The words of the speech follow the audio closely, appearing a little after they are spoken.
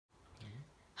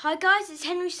Hi guys, it's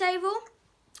Henry Sable,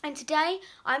 and today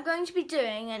I'm going to be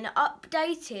doing an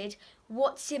updated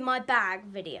What's in My Bag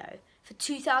video for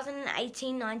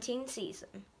 2018-19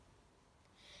 season.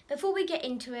 Before we get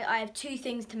into it, I have two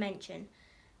things to mention.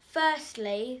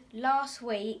 Firstly, last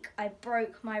week I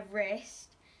broke my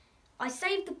wrist. I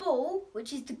saved the ball,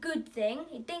 which is the good thing.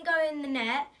 It didn't go in the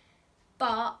net,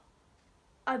 but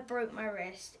I broke my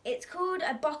wrist. It's called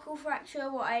a buckle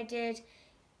fracture, what I did.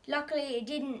 Luckily it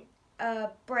didn't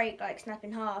break, like snap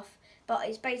in half, but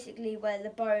it's basically where the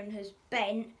bone has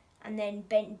bent and then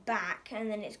bent back,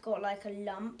 and then it's got like a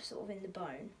lump sort of in the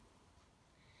bone.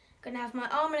 Gonna have my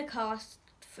arm in a cast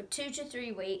for 2 to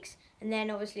 3 weeks, and then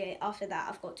obviously after that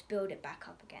I've got to build it back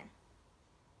up again.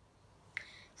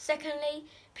 Secondly,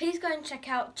 please go and check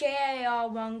out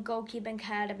JAR1 Goalkeeper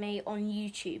Academy on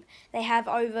YouTube. They have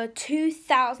over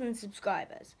 2,000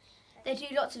 subscribers. They do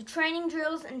lots of training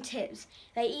drills and tips.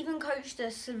 They even coach the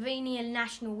Slovenian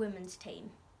national women's team.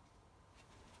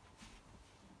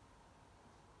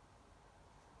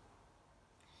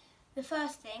 The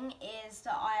first thing is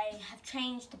that I have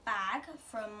changed the bag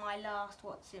from my last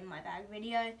What's in My Bag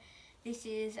video. This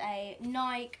is a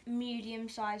Nike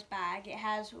medium-sized bag. It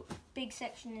has a big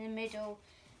section in the middle,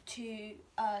 two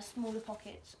smaller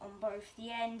pockets on both the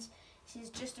ends. This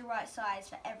is just the right size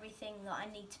for everything that I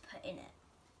need to put in it.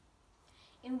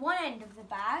 In one end of the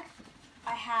bag,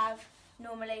 I have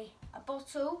normally a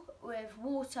bottle with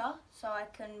water so I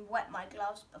can wet my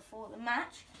gloves before the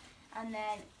match, and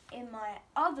then in my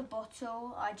other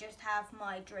bottle I just have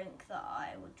my drink that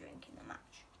I would drink in the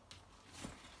match.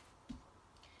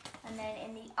 And then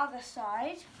in the other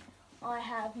side I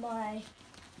have my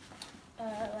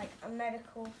like a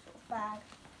medical sort of bag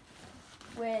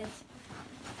with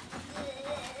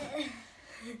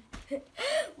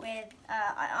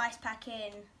an ice pack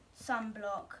in,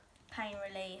 sunblock, pain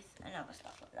relief and other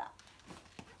stuff like that.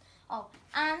 Oh,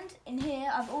 and in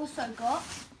here I've also got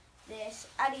this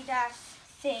Adidas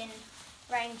thin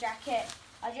rain jacket.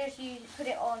 I just put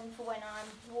it on for when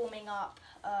I'm warming up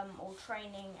or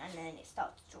training, and then it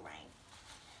starts to rain.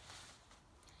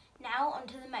 Now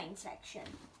onto the main section.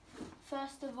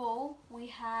 First of all, we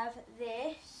have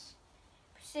this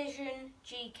Precision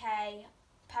GK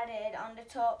padded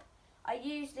undertop. I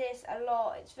use this a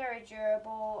lot, it's very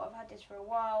durable, I've had this for a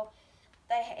while.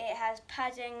 It has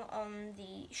padding on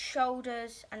the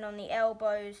shoulders and on the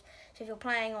elbows, so if you're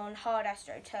playing on hard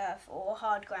astroturf or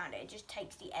hard ground, it just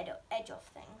takes the edge off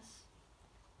things.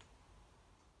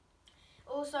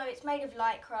 Also, it's made of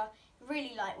Lycra,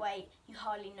 really lightweight, you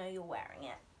hardly know you're wearing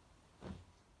it.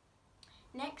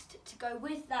 Next, to go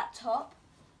with that top,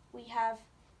 we have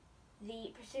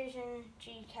the Precision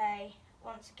GK,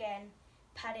 once again,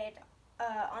 padded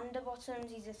under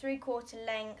bottoms. These are 3/4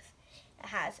 length. It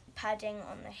has padding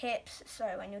on the hips,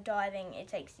 so when you're diving it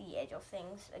takes the edge off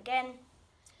things again.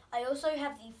 I also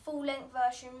have the full length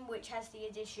version, which has the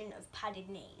addition of padded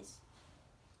knees.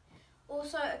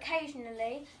 Also,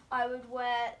 occasionally I would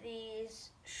wear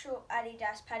these short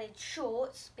Adidas padded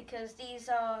shorts, because these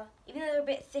are, even though they're a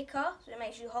bit thicker, so it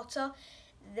makes you hotter,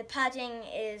 the padding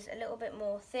is a little bit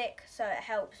more thick, so it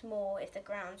helps more if the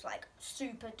ground's like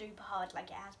super duper hard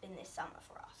like it has been this summer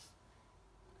for us.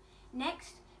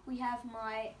 Next, we have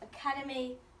my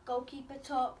Academy Goalkeeper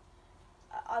top.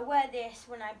 I wear this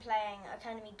when I'm playing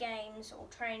Academy games or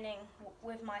training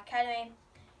with my Academy.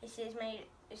 This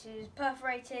is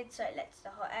perforated, so it lets the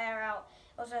hot air out.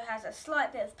 It also has a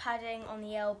slight bit of padding on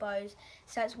the elbows,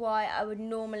 so that's why I would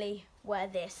normally wear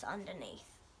this underneath.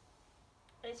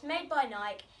 It's made by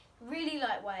Nike, really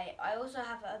lightweight. I also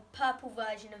have a purple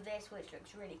version of this which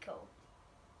looks really cool.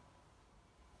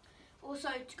 Also,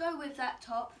 to go with that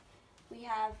top, we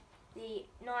have the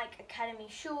Nike Academy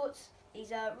shorts.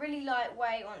 These are really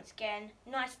lightweight, once again,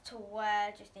 nice to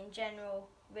wear just in general,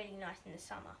 really nice in the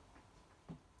summer.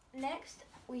 Next,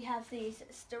 we have these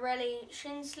Storelli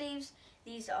shin sleeves.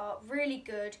 These are really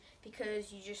good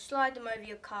because you just slide them over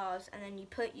your calves and then you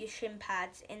put your shin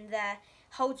pads in there,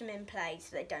 hold them in place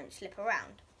so they don't slip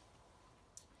around.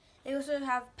 They also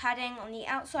have padding on the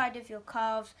outside of your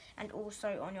calves and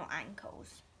also on your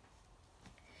ankles.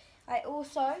 I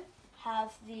also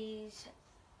have these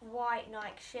white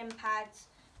Nike shin pads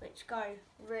which go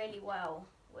really well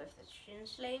with the shin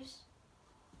sleeves.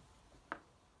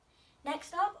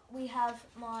 Next up, we have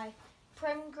my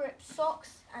Prem Grip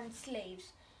socks and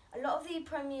sleeves. A lot of the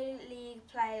Premier League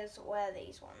players wear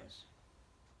these ones.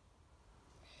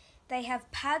 They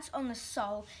have pads on the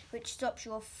sole which stops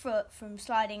your foot from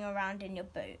sliding around in your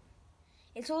boot.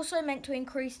 It's also meant to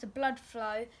increase the blood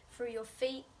flow through your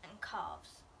feet and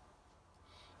calves.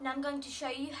 Now I'm going to show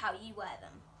you how you wear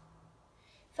them.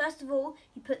 First of all,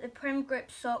 you put the Prem Grip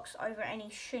socks over any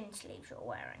shin sleeves you're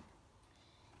wearing.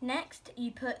 Next,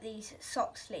 you put these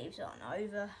sock sleeves on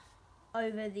over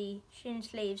the shin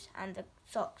sleeves and the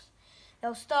socks.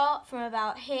 They'll start from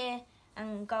about here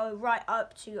and go right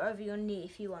up to over your knee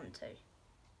if you want to.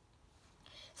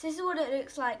 So this is what it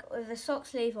looks like with the sock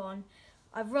sleeve on.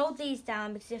 I've rolled these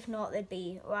down because if not they'd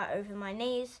be right over my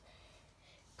knees.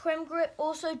 Prem Grip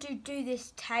also do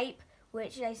this tape,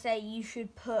 which they say you should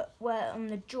wear on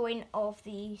the joint of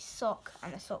the sock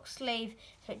and the sock sleeve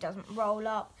so it doesn't roll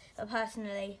up. But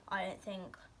personally, I don't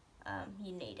think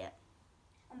you need it.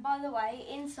 And by the way,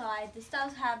 inside this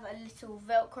does have a little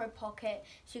Velcro pocket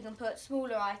so you can put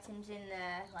smaller items in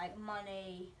there like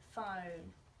money,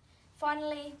 phone.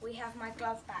 Finally, we have my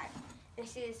glove bag.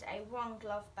 This is a one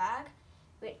glove bag,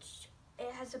 which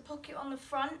it has a pocket on the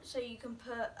front so you can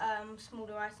put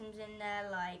smaller items in there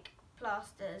like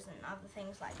plasters and other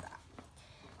things like that.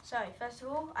 So first of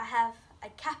all, I have a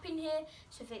cap in here,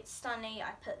 so if it's sunny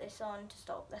I put this on to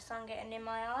stop the sun getting in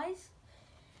my eyes.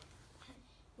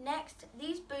 Next,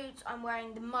 these boots I'm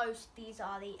wearing the most. These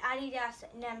are the Adidas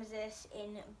Nemesis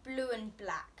in blue and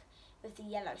black with the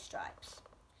yellow stripes.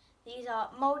 These are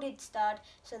moulded stud,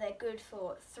 so they're good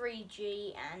for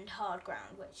 3G and hard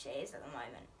ground, which it is at the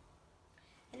moment.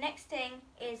 The next thing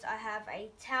is I have a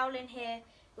towel in here,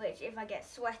 which if I get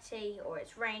sweaty or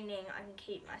it's raining, I can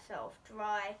keep myself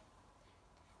dry.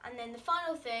 And then the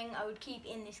final thing I would keep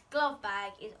in this glove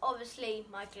bag is obviously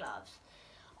my gloves.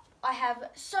 I have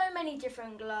so many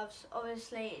different gloves.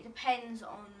 Obviously it depends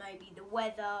on maybe the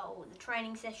weather or the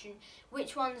training session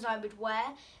which ones I would wear,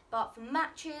 but for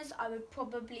matches I would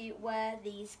probably wear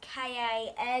these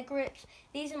KA air grips.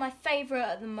 These are my favourite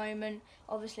at the moment.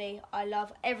 Obviously I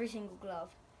love every single glove,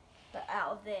 but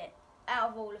out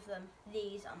of all of them,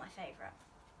 these are my favourite.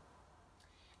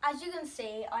 As you can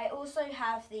see, I also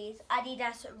have these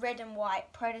Adidas red and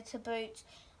white Predator boots.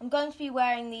 I'm going to be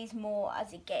wearing these more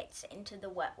as it gets into the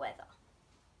wet weather.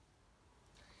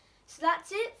 So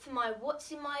that's it for my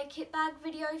What's in My Kit Bag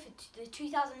video for the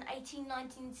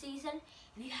 2018-19 season.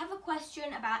 If you have a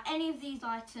question about any of these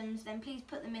items, then please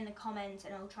put them in the comments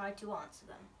and I'll try to answer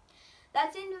them.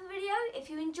 That's the end of the video. If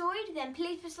you enjoyed, then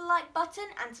please press the like button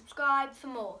and subscribe for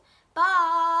more.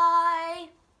 Bye!